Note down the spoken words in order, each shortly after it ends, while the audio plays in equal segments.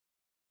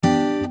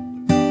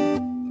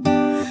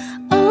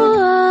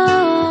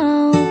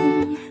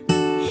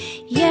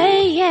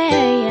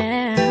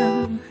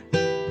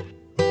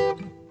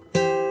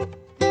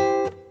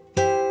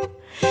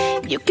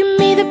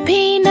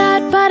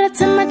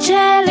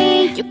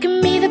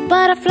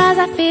butterflies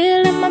I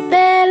feel in my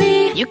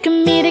belly. You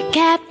can be the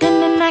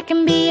captain and I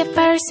can be your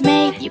first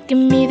mate. You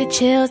can be the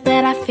chills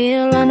that I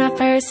feel on our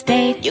first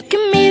date. You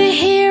can be the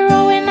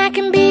hero and I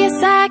can be your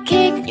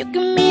sidekick. You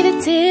can be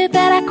the tear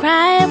that I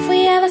cry if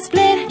we ever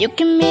split. You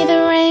can be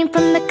the rain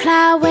from the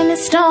cloud when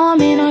it's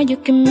storming, or you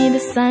can be the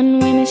sun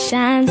when it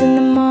shines in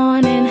the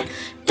morning.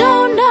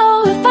 Don't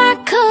know if I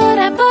could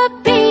ever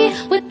be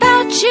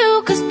without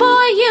you, 'cause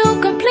boy, you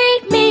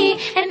complete me.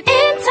 And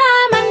in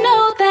time I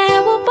know that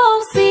we'll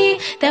both see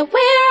that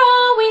we're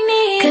all we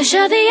need. 'Cause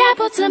you're the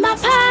apple to my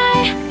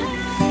pie,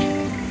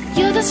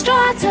 you're the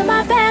straw to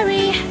my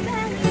berry,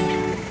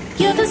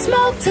 you're the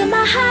smoke to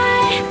my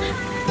high,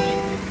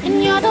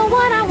 and you're the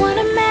one I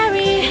wanna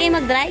marry. Hindi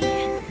mag-drive.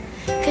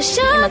 'Cause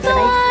you're the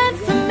one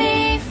for me,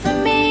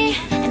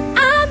 and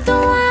I'm the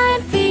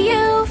one for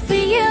you,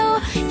 for you.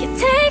 You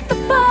take the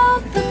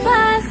both of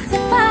us,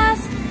 of us.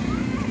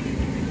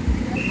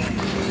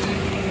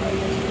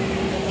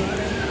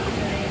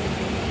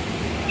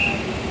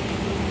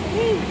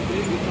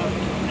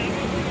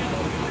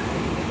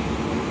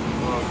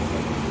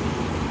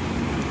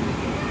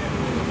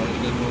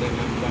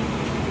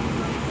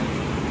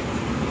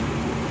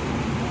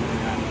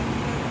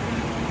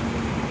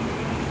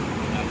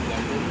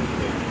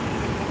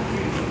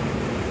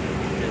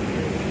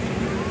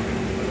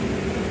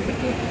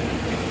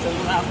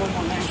 Ako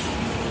muna.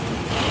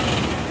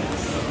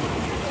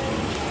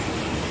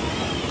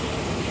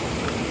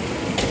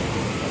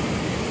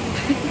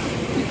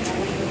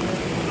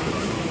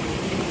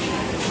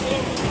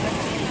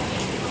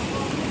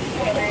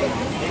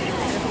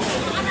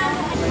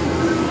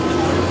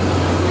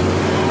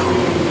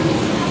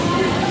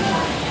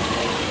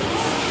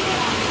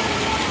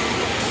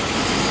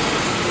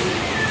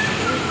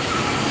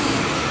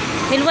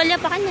 Milwalya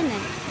pa kanyan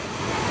eh.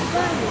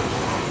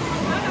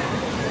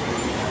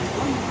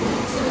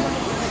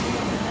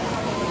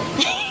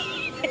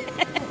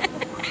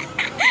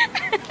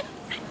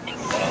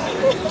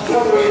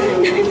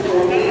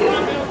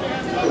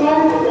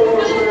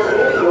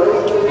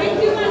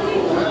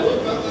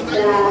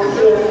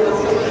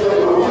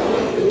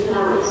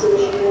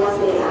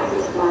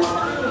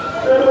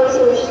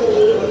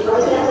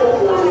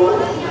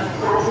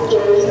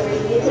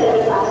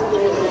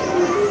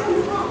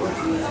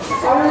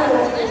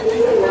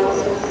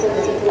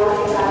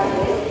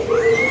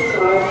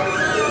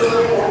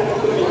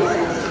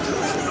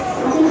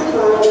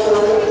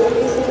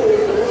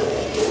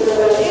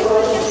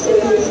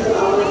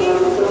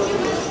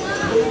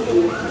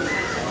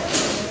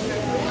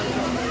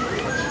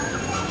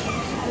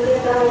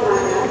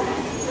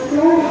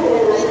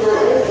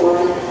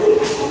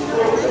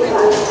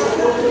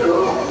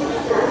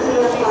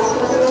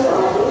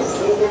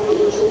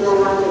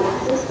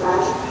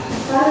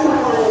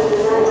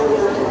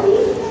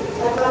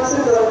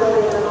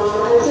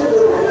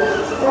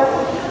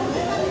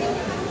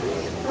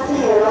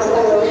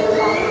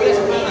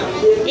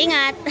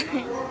 Ingat.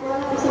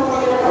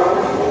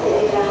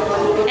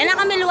 Enak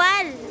kami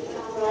luwal.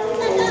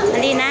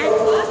 Halina.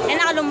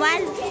 Enak ka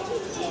lumwal.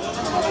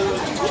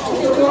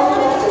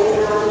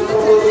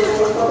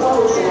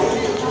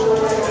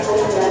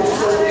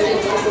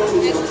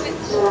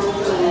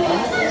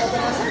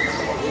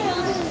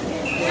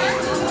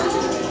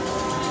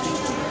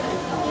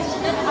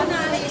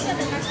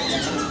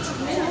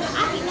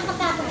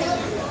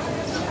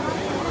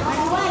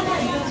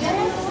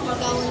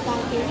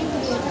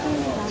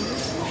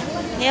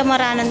 Kaya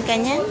maranan ka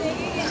niyan?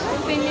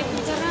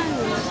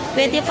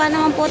 Pwede pa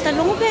naman po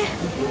talong be.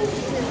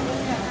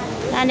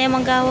 Lana yung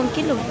manggawang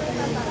kilo.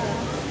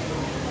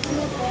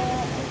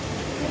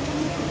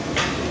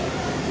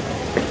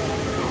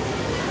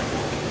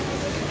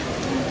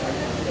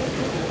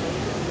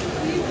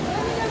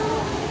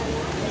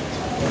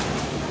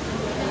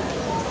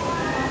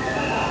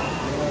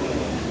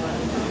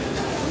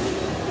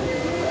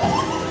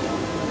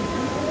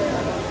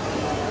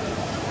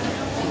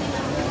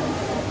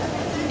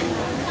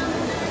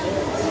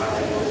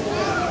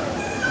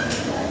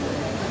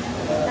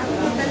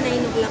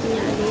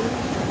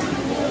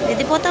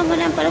 Pwede po tamo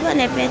lang pala ba,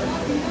 Nepet?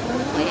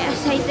 Ay,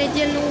 excited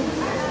yan lo.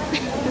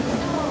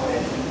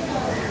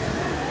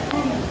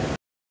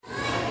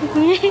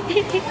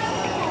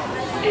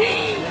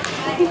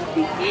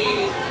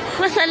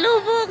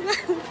 Masalubog.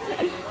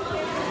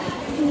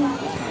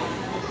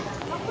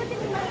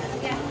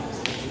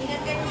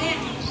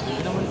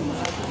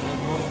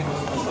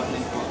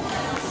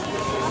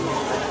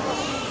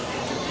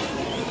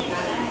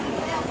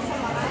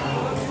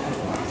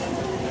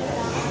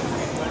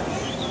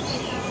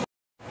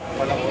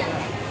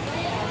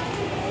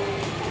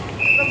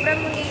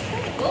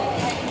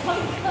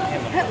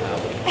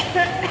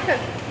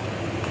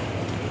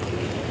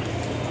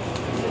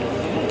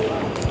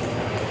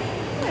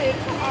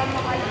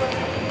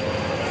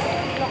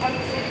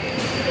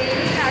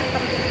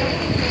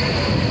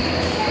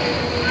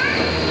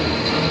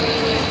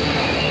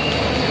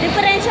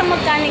 Diferensyang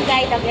magkaning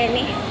kahit again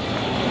eh.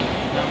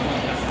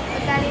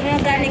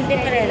 Magkaning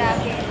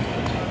difference.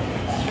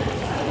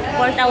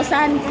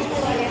 4,000.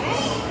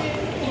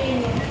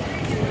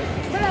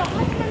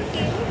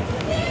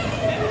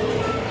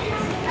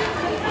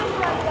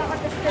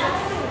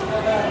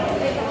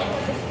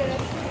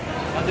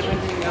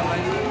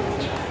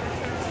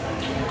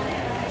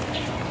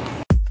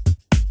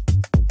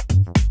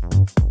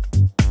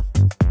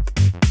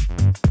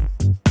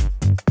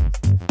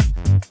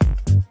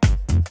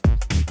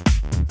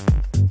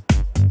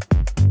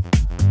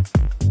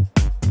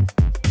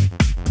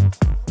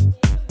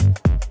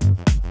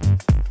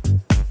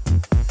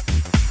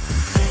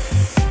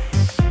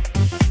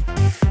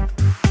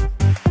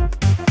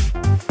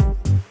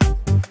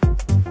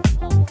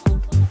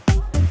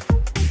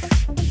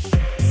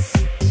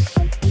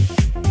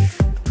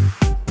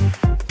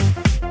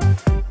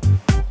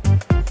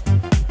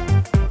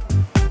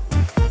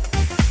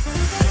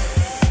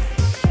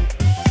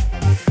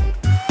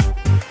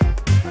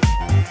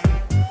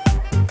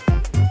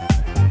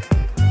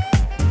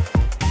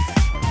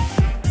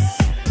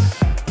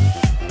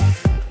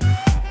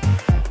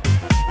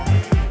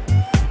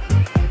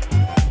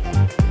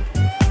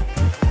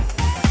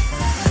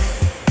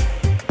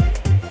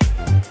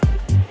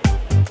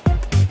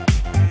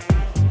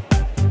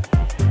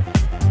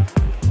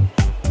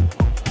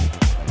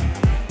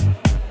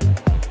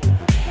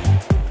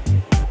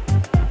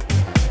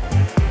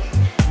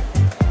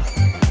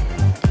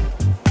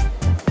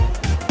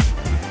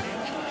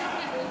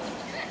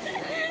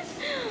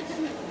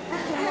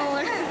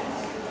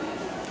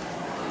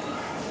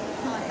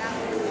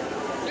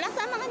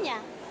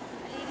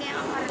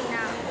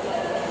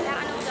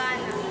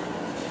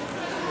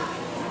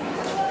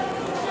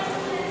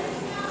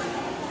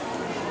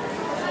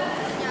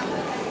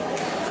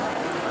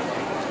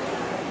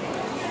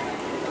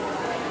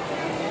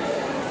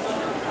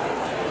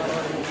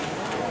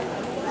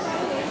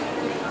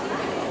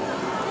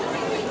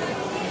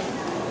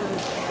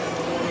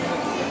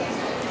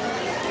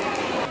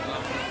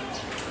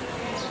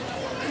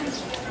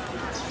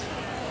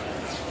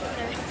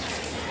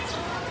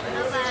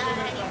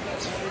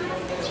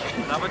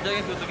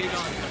 yung tutuloy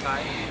lang ang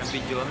nakain ng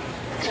video.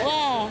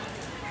 Wow.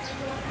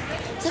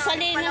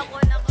 Sasali na.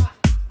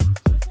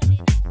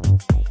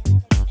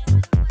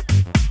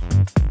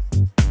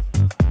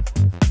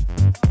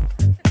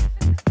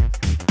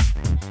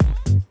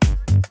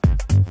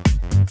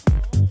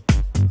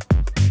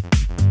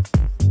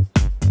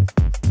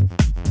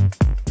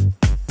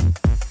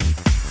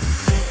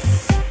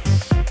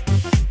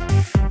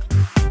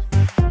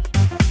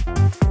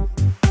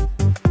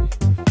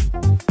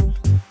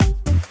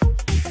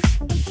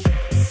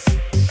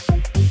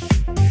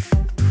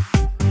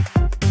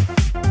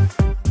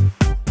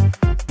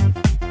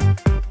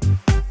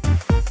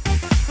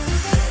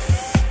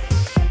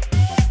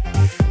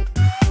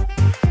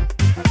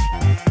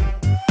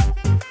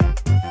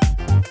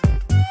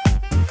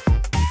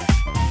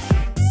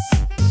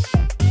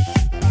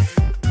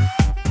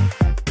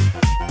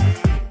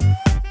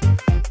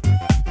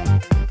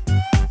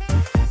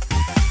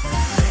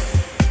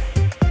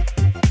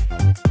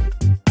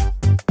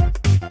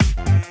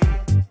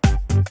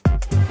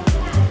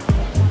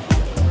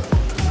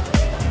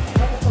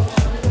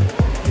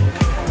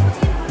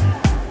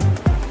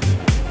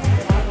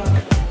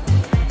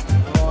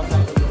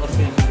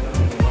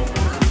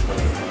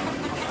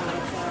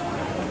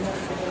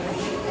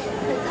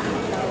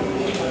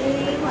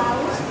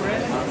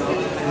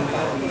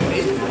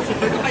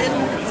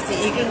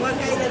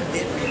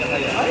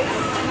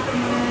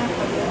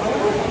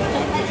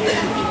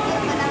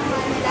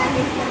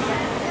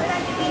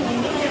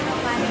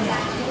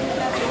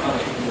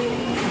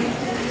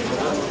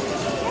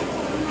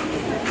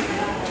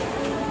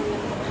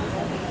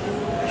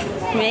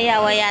 May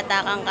yawa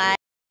yata kang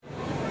kain.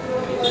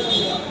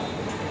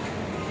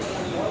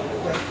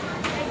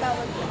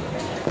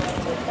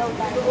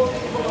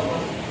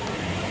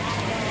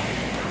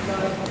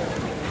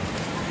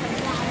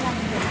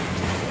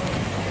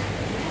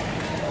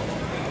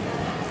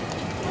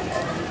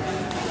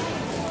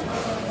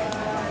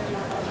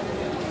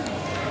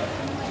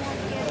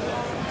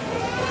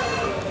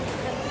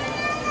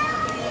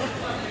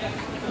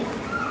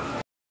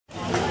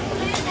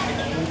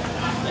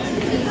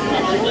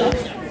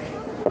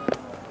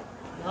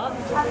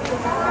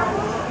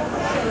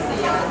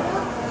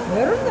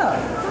 Meron na.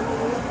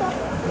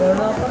 Meron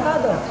na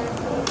pakado.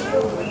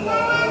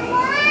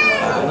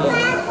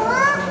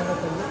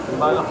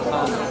 Balak sa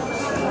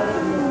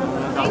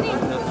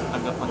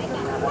tagapan.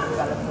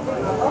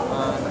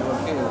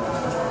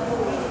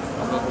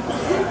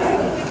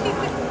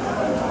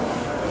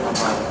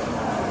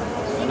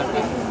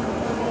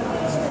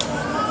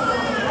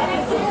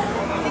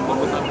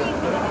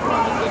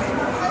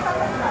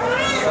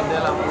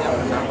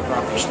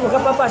 Huwag ka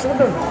papasok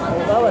doon.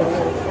 Bawal.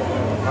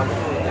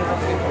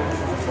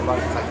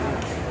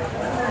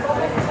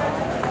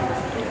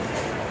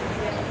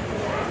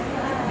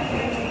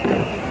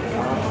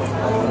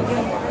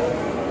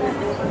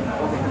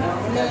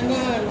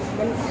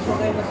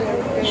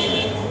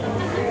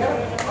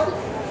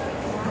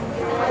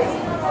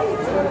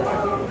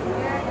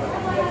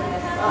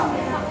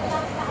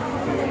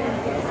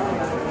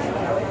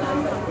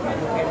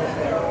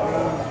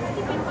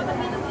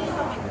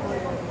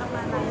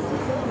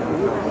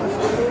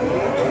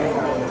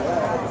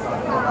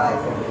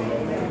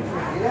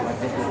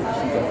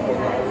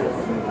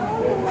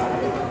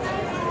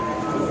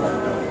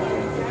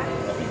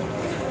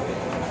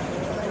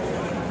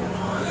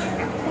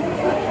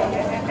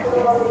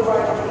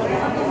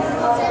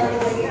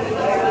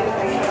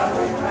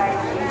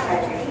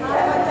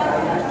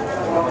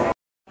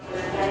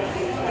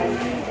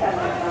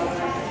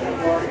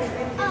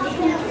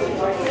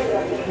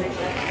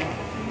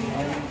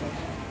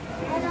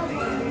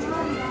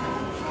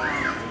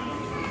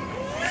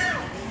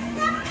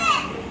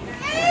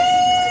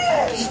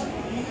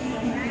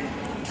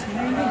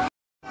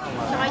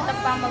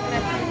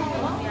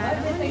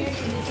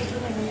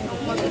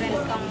 Mag-rent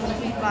kang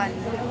van.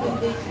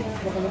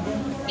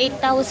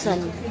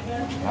 8,000.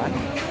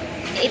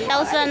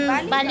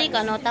 8,000 balik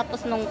ano,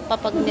 tapos nung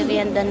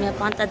papag-merienda niya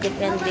panta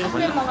depende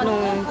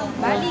nung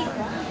Balik.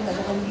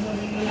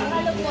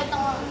 Alam mo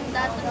tang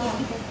dato niya.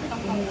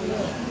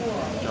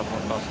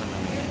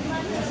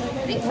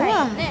 Big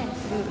wow. five eh.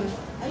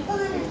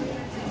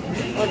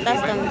 O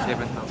tas lang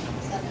 7,000.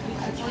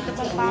 Ito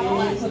pang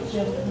pamon.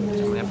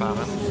 May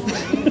pakan.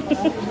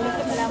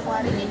 Wala ko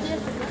rin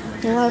dito.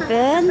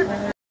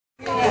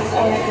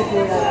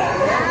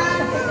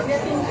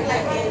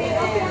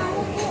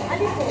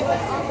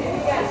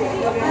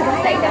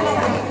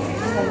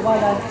 what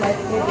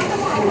happened?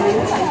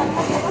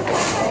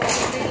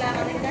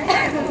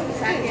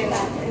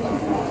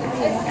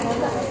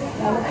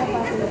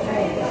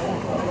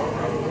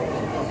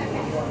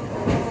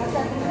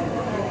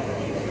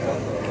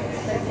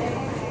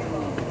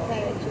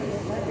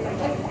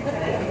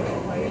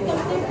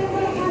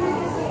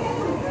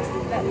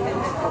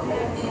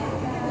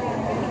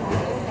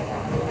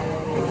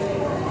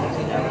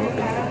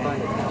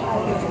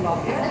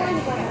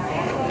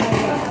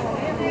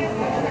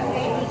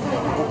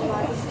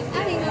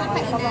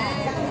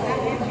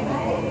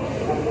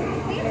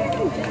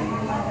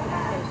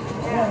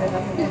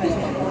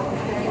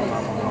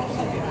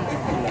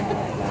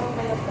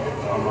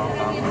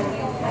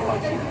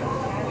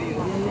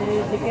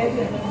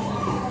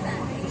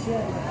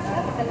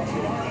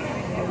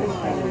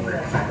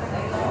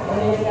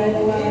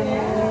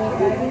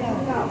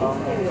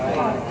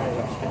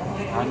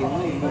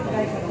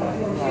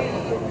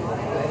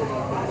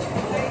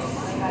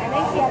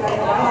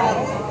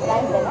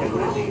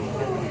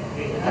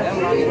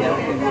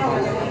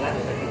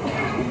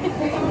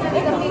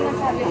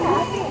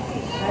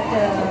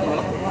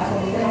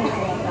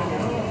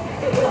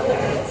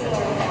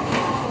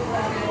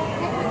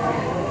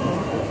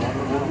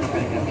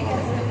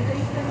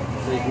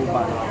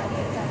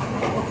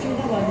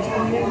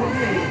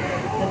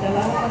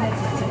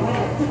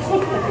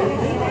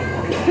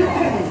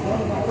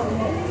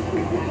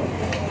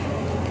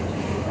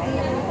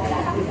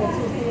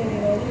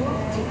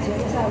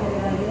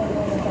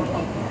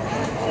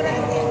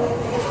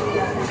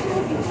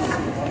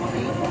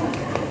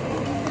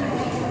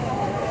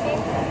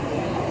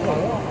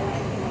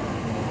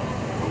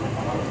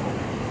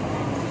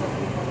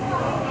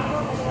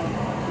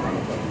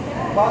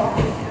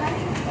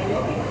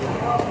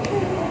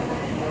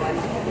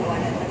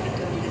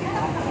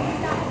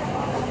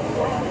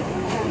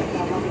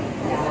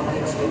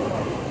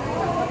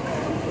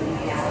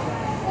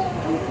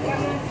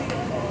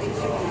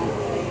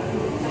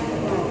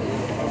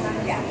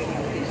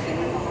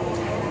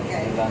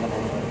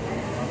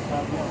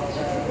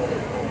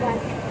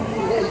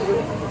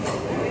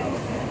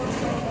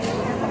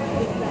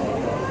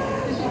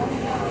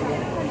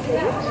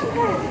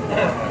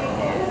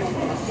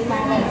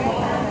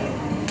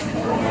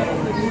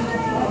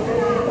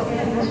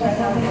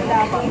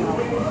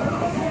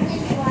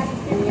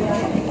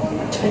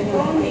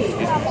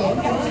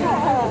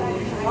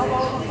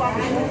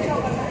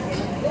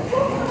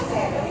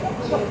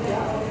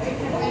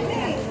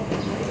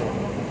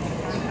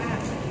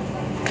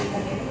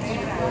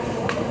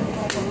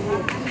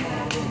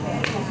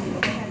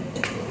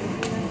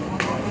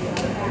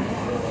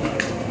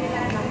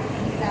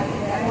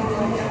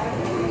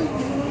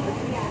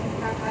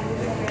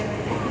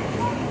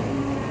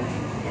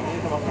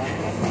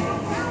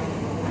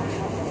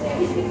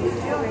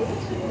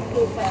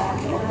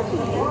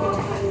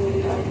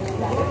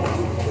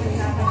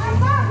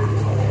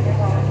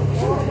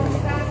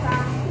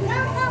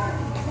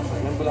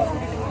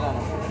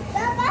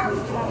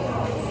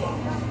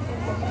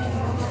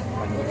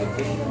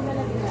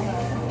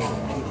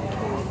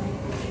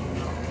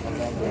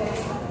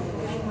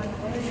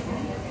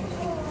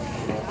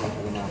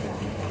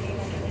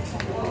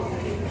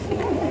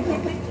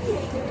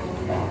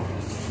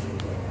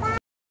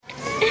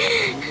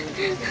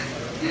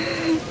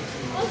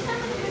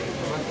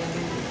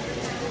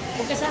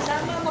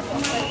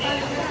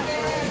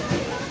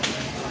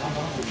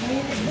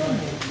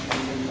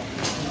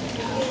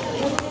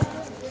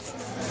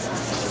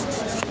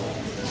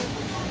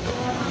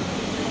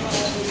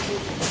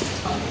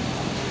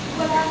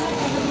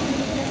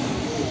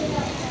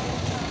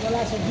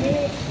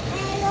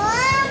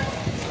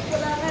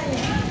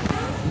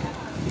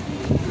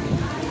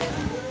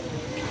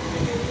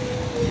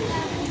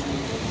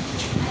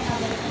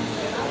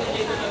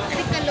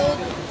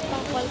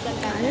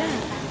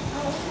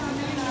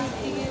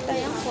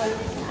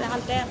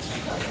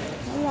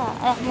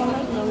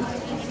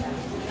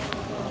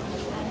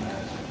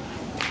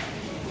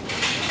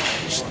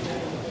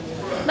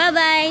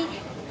 Bye-bye.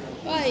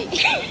 Bye.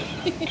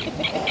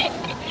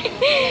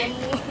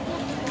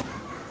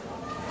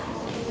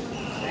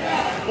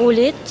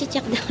 Ulit,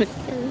 chichak daw.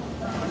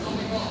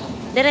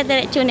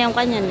 Dire-diretso na yung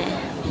kanya na.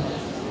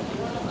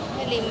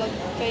 Dali,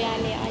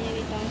 magkayali kanya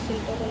dito ang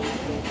sinturon.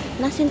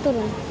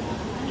 Nasinturon.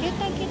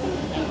 Kita mo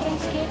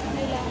entrance gate.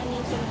 Kailangan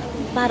niya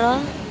sinturon. Para?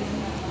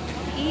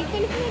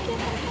 Ikulit na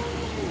kita.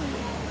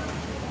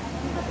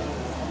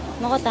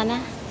 Makota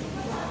na.